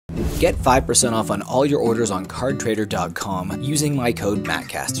Get 5% off on all your orders on cardtrader.com using my code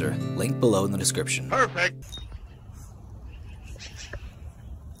Mattcaster. Link below in the description. Perfect.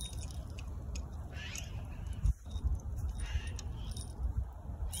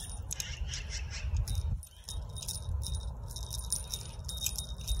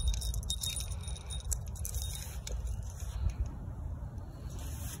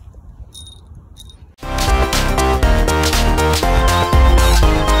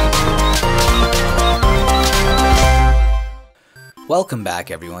 Welcome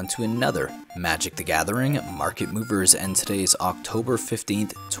back everyone to another Magic the Gathering Market Movers, and today is October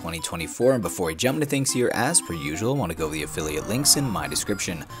 15th, 2024, and before I jump into things here, as per usual, I want to go over the affiliate links in my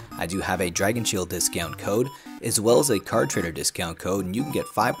description. I do have a Dragon Shield discount code, as well as a Card Trader discount code, and you can get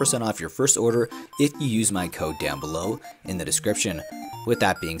 5% off your first order if you use my code down below in the description. With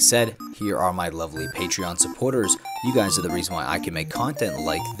that being said, here are my lovely Patreon supporters. You guys are the reason why I can make content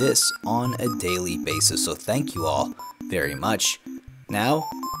like this on a daily basis, so thank you all very much. Now,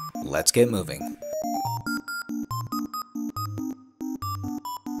 let's get moving.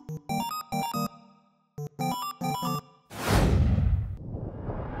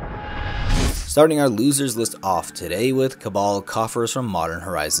 Starting our losers list off today with Cabal Coffers from Modern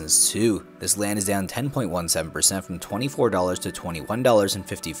Horizons 2. This land is down 10.17% from $24 to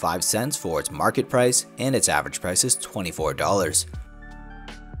 $21.55 for its market price, and its average price is $24.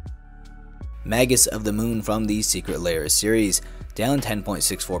 Magus of the Moon from the Secret Lair series, down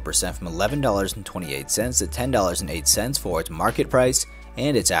 10.64% from $11.28 to $10.08 for its market price,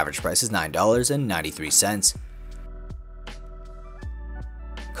 and its average price is $9.93.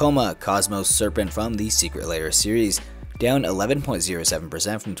 Coma Cosmos Serpent from the Secret Lair series, down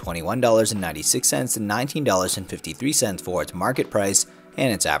 11.07% from $21.96 to $19.53 for its market price,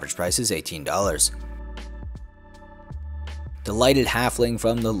 and its average price is $18. Delighted Halfling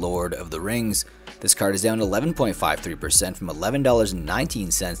from the Lord of the Rings. This card is down 11.53% from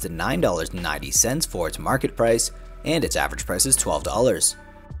 $11.19 to $9.90 for its market price, and its average price is $12.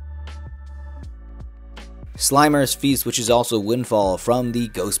 Slimer's Feast, which is also Windfall from the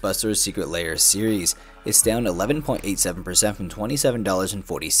Ghostbusters Secret Lair series, is down 11.87% from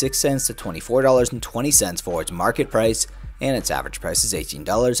 $27.46 to $24.20 for its market price, and its average price is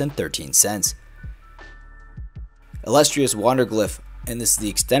 $18.13. Illustrious Wanderglyph, and this is the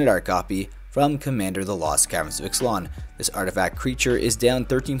extended art copy from Commander the Lost Caverns of Ixalan. This artifact creature is down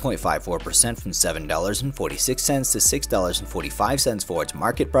 13.54% from $7.46 to $6.45 for its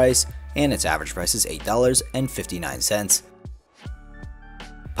market price, and its average price is $8.59.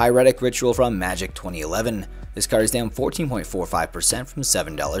 Pyretic Ritual from Magic 2011. This card is down 14.45% from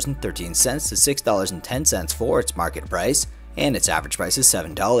 $7.13 to $6.10 for its market price, and its average price is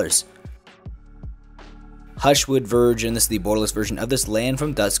 $7. Hushwood Verge, and this is the borderless version of this land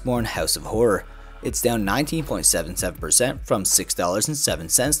from Duskmourn House of Horror. It's down 19.77% from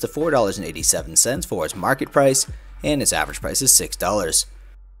 $6.07 to $4.87 for its market price, and its average price is $6.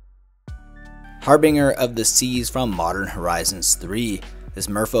 Harbinger of the Seas from Modern Horizons 3. This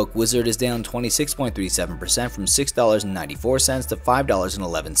Merfolk Wizard is down 26.37% from $6.94 to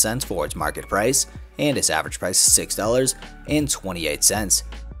 $5.11 for its market price, and its average price is $6.28.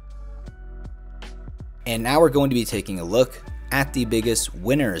 And now we're going to be taking a look at the biggest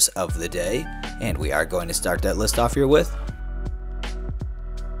winners of the day, and we are going to start that list off here with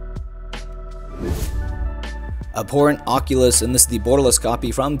Abhorrent Oculus, and this is the borderless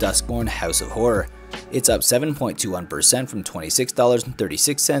copy from Duskmourn House of Horror. It's up 7.21% from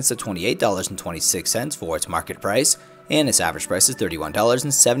 $26.36 to $28.26 for its market price, and its average price is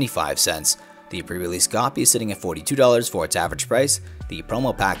 $31.75. The pre-release copy is sitting at $42 for its average price, the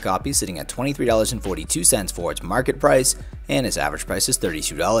promo pack copy is sitting at $23.42 for its market price, and its average price is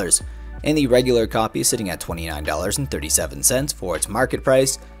 $32. And the regular copy is sitting at $29.37 for its market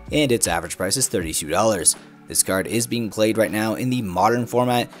price, and its average price is $32. This card is being played right now in the Modern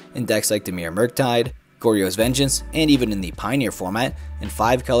format in decks like Dimir Murktide, Goryo's Vengeance, and even in the Pioneer format in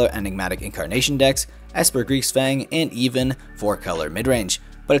 5-color Enigmatic Incarnation decks, Esper Greek's Fang, and even 4-color midrange.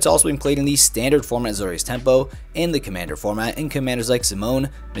 But it's also being played in the Standard format Zori's Tempo, and the Commander format in commanders like Simone,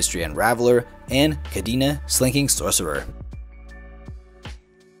 Mystery Unraveler, and Kadena Slinking Sorcerer.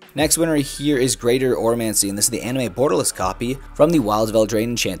 Next winner here is Greater Oromancy, and this is the anime borderless copy from the Wilds of Eldraine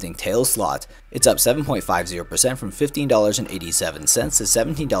Enchanting Tales slot. It's up 7.50% from $15.87 to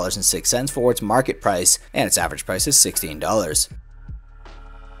 $17.06 for its market price, and its average price is $16.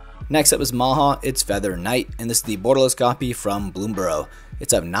 Next up is Maha, its Feather Knight, and this is the borderless copy from Bloomborough.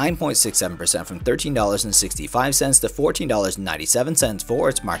 It's up 9.67% from $13.65 to $14.97 for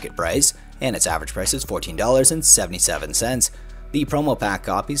its market price, and its average price is $14.77. The promo pack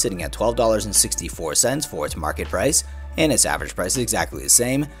copy sitting at $12.64 for its market price, and its average price is exactly the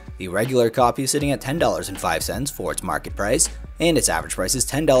same. The regular copy sitting at $10.05 for its market price, and its average price is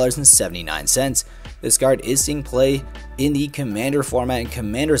 $10.79. This card is seeing play in the Commander format in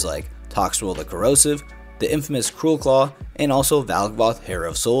commanders like Toxtrol the Corrosive, the infamous Cruel Claw, and also Valgavoth Hero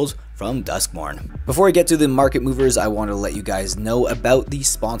of Souls from Duskmourn. Before we get to the market movers, I want to let you guys know about the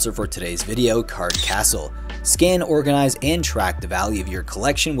sponsor for today's video, Card Castle. Scan, organize, and track the value of your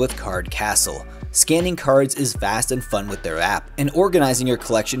collection with Card Castle. Scanning cards is fast and fun with their app, and organizing your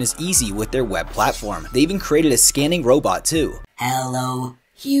collection is easy with their web platform. They even created a scanning robot too. Hello,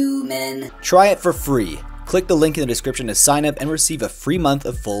 human. Try it for free. Click the link in the description to sign up and receive a free month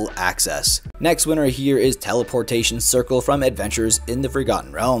of full access. Next winner here is Teleportation Circle from Adventures in the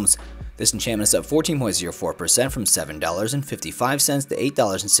Forgotten Realms. This enchantment is up 14.04% from $7.55 to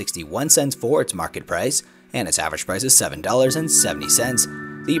 $8.61 for its market price, and its average price is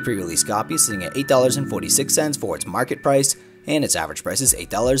 $7.70. The pre-release copy is sitting at $8.46 for its market price, and its average price is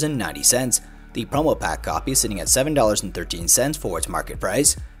 $8.90. The promo pack copy is sitting at $7.13 for its market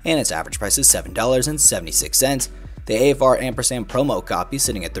price, and its average price is $7.76. The AFR ampersand promo copy is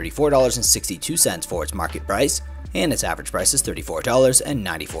sitting at $34.62 for its market price, and its average price is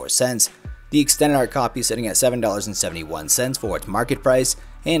 $34.94. The extended art copy is sitting at $7.71 for its market price,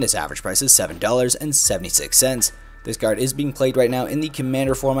 and its average price is $7.76. This card is being played right now in the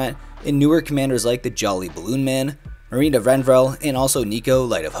Commander format in newer commanders like the Jolly Balloon Man, Marina Renvrel, and also Nico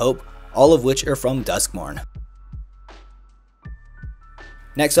Light of Hope, all of which are from Duskmourn.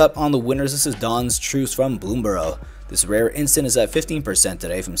 Next up on the winners, this is Dawn's Truce from Bloomborough. This rare instant is at 15%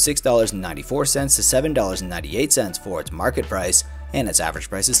 today from $6.94 to $7.98 for its market price, and its average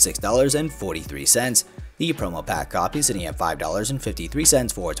price is $6.43. The promo pack copy is sitting at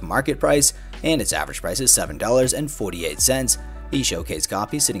 $5.53 for its market price, and its average price is $7.48. The showcase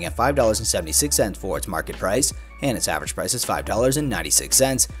copy is sitting at $5.76 for its market price, and its average price is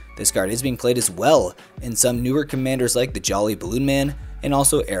 $5.96. This card is being played as well in some newer commanders like the Jolly Balloon Man, and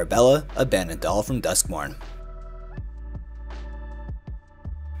also Arabella, Abandoned Doll from Duskmourn.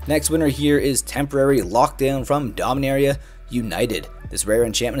 Next winner here is Temporary Lockdown from Dominaria United. This rare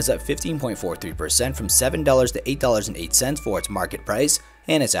enchantment is up 15.43% from $7 to $8.08 for its market price,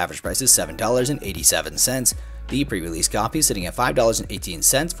 and its average price is $7.87. The pre-release copy is sitting at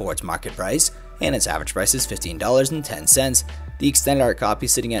 $5.18 for its market price, and its average price is $15.10. The extended art copy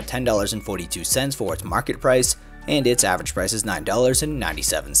is sitting at $10.42 for its market price, and its average price is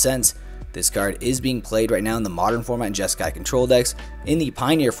 $9.97. This card is being played right now in the Modern format in Jeskai Control decks, in the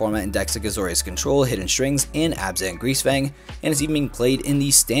Pioneer format in decks like Azorius Control, Hidden Strings, and Abzan Greasefang, and it's even being played in the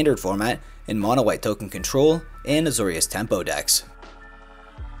Standard format in Mono White Token Control and Azorius Tempo decks.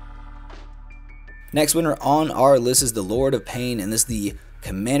 Next winner on our list is the Lord of Pain, and this is the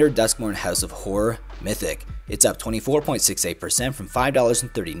Commander Duskmourn House of Horror Mythic. It's up 24.68% from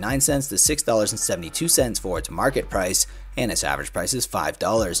 $5.39 to $6.72 for its market price, and its average price is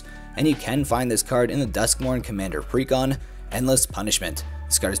 $5. And you can find this card in the Duskmourn Commander Precon, Endless Punishment.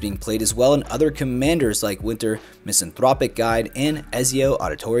 This card is being played as well in other commanders like Winter Misanthropic Guide and Ezio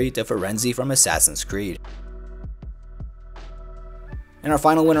Auditore de Firenze from Assassin's Creed. And our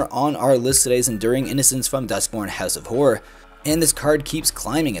final winner on our list today is Enduring Innocence from Duskmourn House of Horror. And this card keeps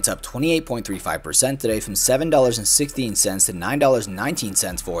climbing. It's up 28.35% today from $7.16 to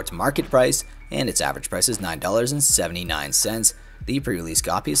 $9.19 for its market price, and its average price is $9.79. The pre-release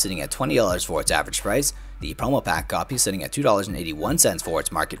copy is sitting at $20 for its average price. The promo pack copy is sitting at $2.81 for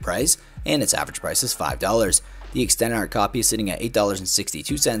its market price, and its average price is $5. The extended art copy is sitting at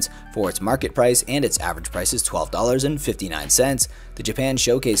 $8.62 for its market price, and its average price is $12.59. The Japan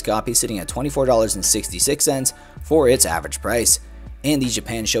Showcase copy is sitting at $24.66 for its average price, and the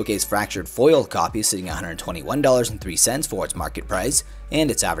Japan Showcase Fractured Foil copy is sitting at $121.03 for its market price,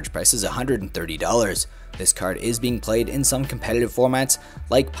 and its average price is $130. This card is being played in some competitive formats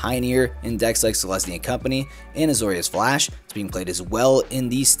like Pioneer in decks like Celestian Company and Azorius Flash. It's being played as well in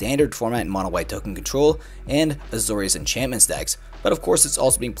the Standard format in Mono White Token Control and Azorius Enchantments decks. But of course, it's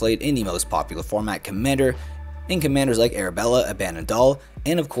also being played in the most popular format, Commander, in commanders like Arabella, Abandoned Doll,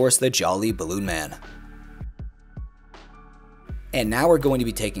 and of course the Jolly Balloon Man. And now we're going to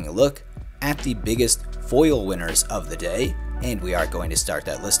be taking a look at the biggest foil winners of the day, and we are going to start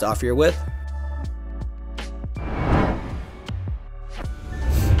that list off here with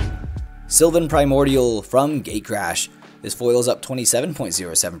Sylvan Primordial from Gatecrash. This foil is up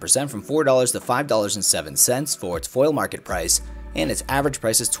 27.07% from $4 to $5.07 for its foil market price, and its average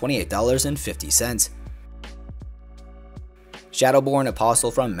price is $28.50. Shadowborn Apostle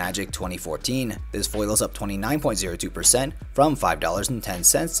from Magic 2014. This foil is up 29.02% from $5.10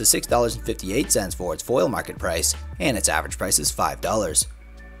 to $6.58 for its foil market price, and its average price is $5.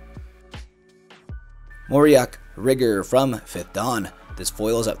 Moriok Rigger from 5th Dawn. This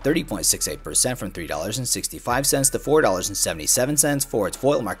foil is up 30.68% from $3.65 to $4.77 for its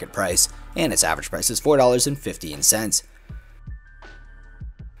foil market price, and its average price is $4.15.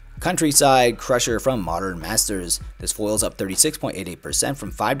 Countryside Crusher from Modern Masters. This foil is up 36.88%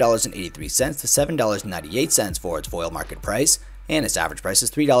 from $5.83 to $7.98 for its foil market price, and its average price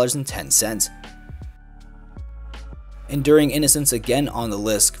is $3.10. Enduring Innocence again on the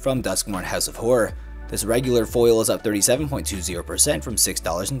list from Duskmourn House of Horror. This regular foil is up 37.20% from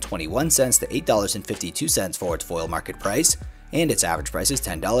 $6.21 to $8.52 for its foil market price, and its average price is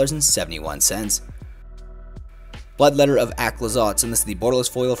 $10.71. Bloodletter of Aclazotz, and this is the borderless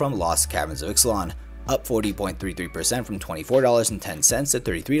foil from Lost Caverns of Ixalan, up 40.33% from $24.10 to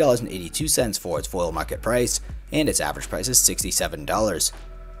 $33.82 for its foil market price, and its average price is $67.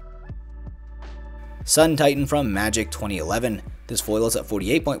 Sun Titan from Magic 2011. This foil is up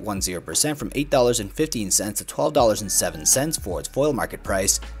 48.10% from $8.15 to $12.07 for its foil market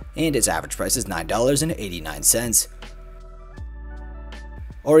price, and its average price is $9.89.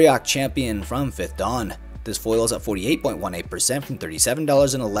 Auriok Champion from 5th Dawn. This foil is up 48.18% from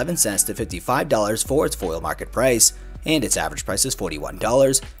 $37.11 to $55 for its foil market price, and its average price is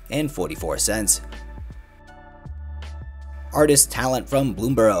 $41.44. Artist Talent from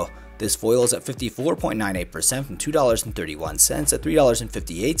Bloomborough. This foil is up 54.98% from $2.31 to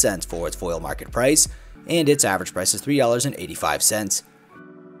 $3.58 for its foil market price, and its average price is $3.85.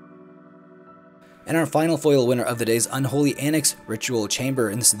 And our final foil winner of the day is Unholy Annex Ritual Chamber,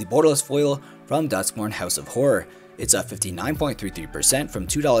 and this is the borderless foil from Duskmourn House of Horror. It's up 59.33% from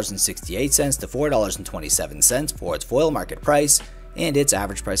 $2.68 to $4.27 for its foil market price, and its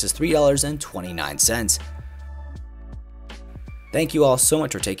average price is $3.29. Thank you all so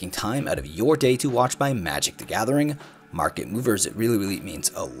much for taking time out of your day to watch my Magic the Gathering market movers. It really means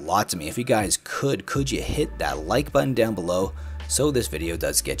a lot to me. If you guys could you hit that like button down below so this video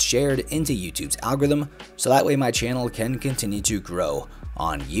does get shared into YouTube's algorithm, so that way my channel can continue to grow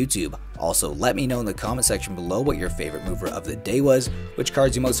on YouTube. Also, let me know in the comment section below what your favorite mover of the day was, which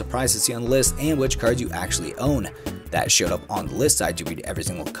cards you most surprised to see on the list, and which cards you actually own that showed up on the list. I do read every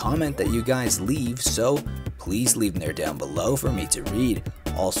single comment that you guys leave, so please leave them there down below for me to read.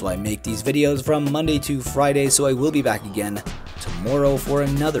 Also, I make these videos from Monday to Friday, so I will be back again tomorrow for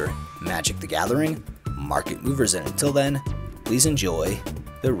another Magic the Gathering market movers, and until then, please enjoy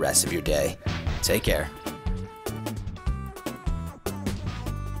the rest of your day. Take care.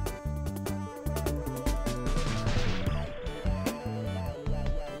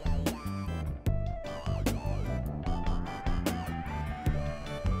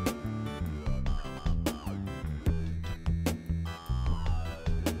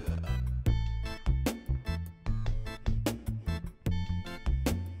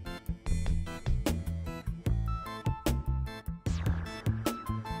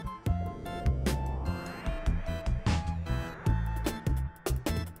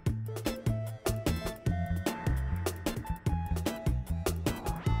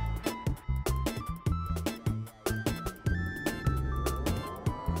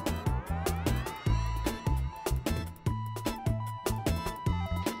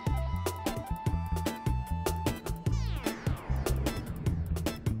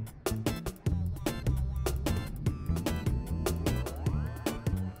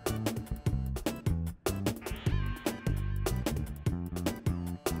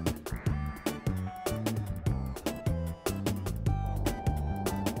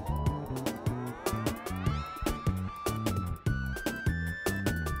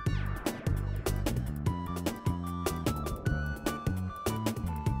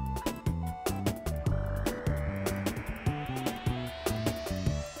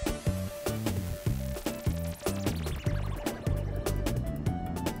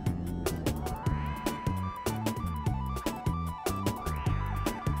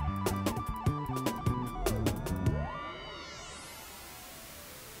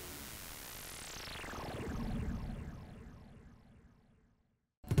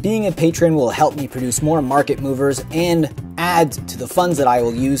 Being a patron will help me produce more market movers and add to the funds that I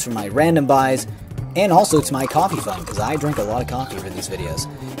will use for my random buys, and also to my coffee fund, because I drink a lot of coffee for these videos.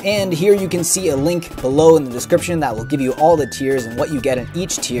 And here you can see a link below in the description that will give you all the tiers and what you get in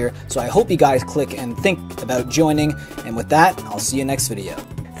each tier, so I hope you guys click and think about joining, and with that, I'll see you next video.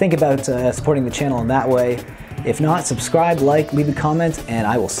 Think about supporting the channel in that way. If not, subscribe, like, leave a comment, and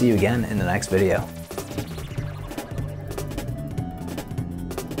I will see you again in the next video.